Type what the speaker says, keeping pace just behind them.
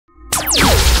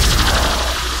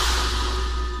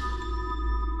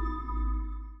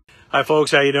Hi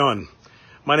folks, how you doing?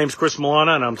 My name's Chris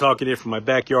Milana and I'm talking to you from my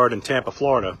backyard in Tampa,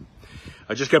 Florida.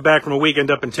 I just got back from a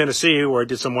weekend up in Tennessee where I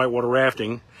did some whitewater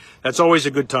rafting. That's always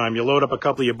a good time. You load up a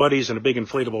couple of your buddies in a big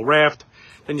inflatable raft,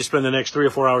 then you spend the next 3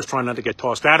 or 4 hours trying not to get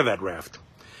tossed out of that raft.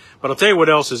 But I'll tell you what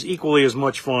else is equally as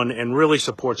much fun and really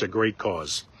supports a great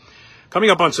cause. Coming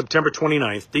up on September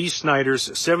 29th, the Sniders'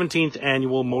 17th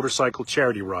annual motorcycle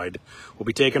charity ride will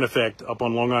be taking effect up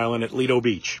on Long Island at Lido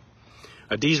Beach.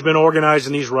 Dee's been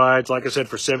organizing these rides, like I said,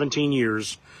 for 17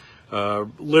 years,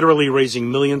 literally raising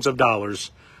millions of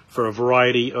dollars for a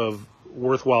variety of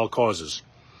worthwhile causes.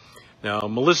 Now,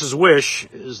 Melissa's Wish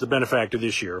is the benefactor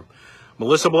this year.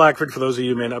 Melissa Blackford, for those of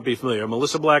you who may not be familiar,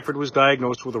 Melissa Blackford was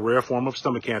diagnosed with a rare form of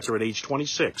stomach cancer at age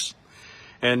 26.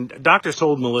 And doctors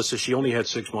told Melissa she only had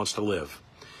 6 months to live.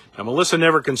 Now, Melissa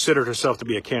never considered herself to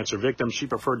be a cancer victim. She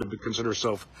preferred to consider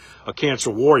herself a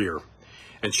cancer warrior.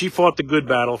 And she fought the good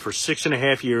battle for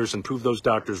 6.5 years and proved those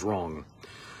doctors wrong.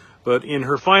 But in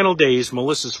her final days,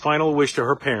 Melissa's final wish to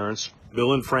her parents,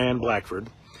 Bill and Fran Blackford,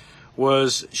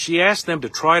 was she asked them to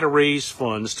try to raise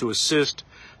funds to assist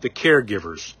the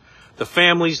caregivers, the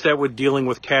families that were dealing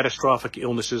with catastrophic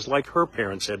illnesses like her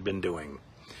parents had been doing.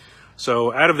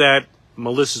 So out of that,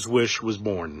 Melissa's Wish was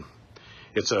born.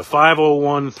 It's a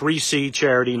 501(c)(3)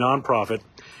 charity nonprofit.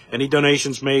 Any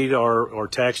donations made are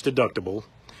tax deductible.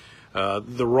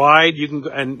 The ride, you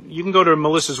can go to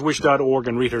melissaswish.org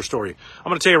and read her story. I'm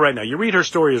going to tell you right now, you read her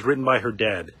story is written by her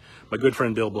dad, my good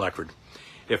friend Bill Blackford.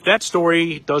 If that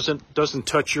story doesn't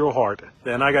touch your heart,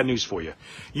 then I got news for you.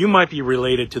 You might be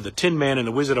related to the Tin Man and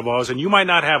the Wizard of Oz, and you might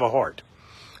not have a heart.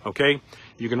 Okay?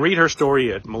 You can read her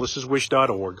story at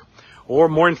melissaswish.org, or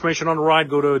more information on the ride,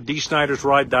 go to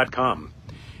dsnidersride.com.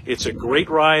 It's a great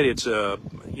ride. It's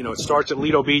it starts at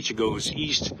Lido Beach. It goes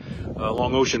east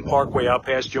along Ocean Parkway out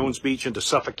past Jones Beach into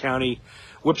Suffolk County,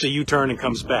 whips a U-turn and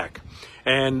comes back.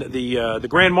 And the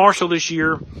Grand Marshal this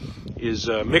year is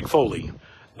Mick Foley,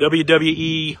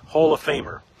 WWE Hall of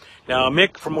Famer. Now,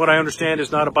 Mick, from what I understand,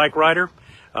 is not a bike rider.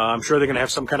 I'm sure they're going to have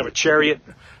some kind of a chariot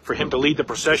for him to lead the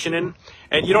procession in.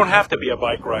 And you don't have to be a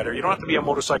bike rider. You don't have to be a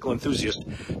motorcycle enthusiast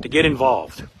to get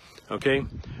involved. Okay?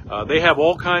 They have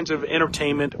all kinds of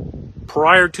entertainment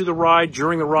prior to the ride,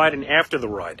 during the ride, and after the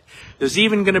ride. There's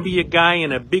even going to be a guy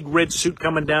in a big red suit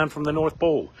coming down from the North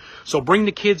Pole. So bring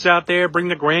the kids out there, bring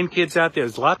the grandkids out there.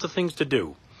 There's lots of things to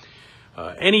do.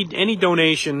 Any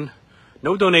donation,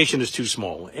 no donation is too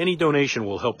small. Any donation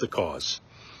will help the cause.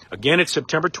 Again, it's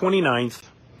September 29th,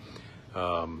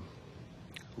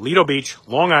 Lido Beach,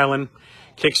 Long Island.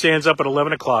 Kickstands up at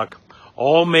 11 o'clock.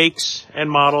 All makes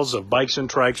and models of bikes and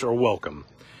trikes are welcome.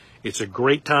 It's a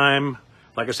great time,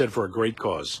 like I said, for a great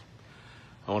cause.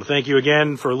 I want to thank you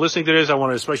again for listening to this. I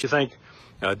want to especially thank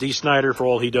Dee Snider for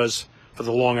all he does for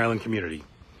the Long Island community.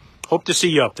 Hope to see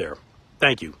you up there.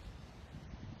 Thank you.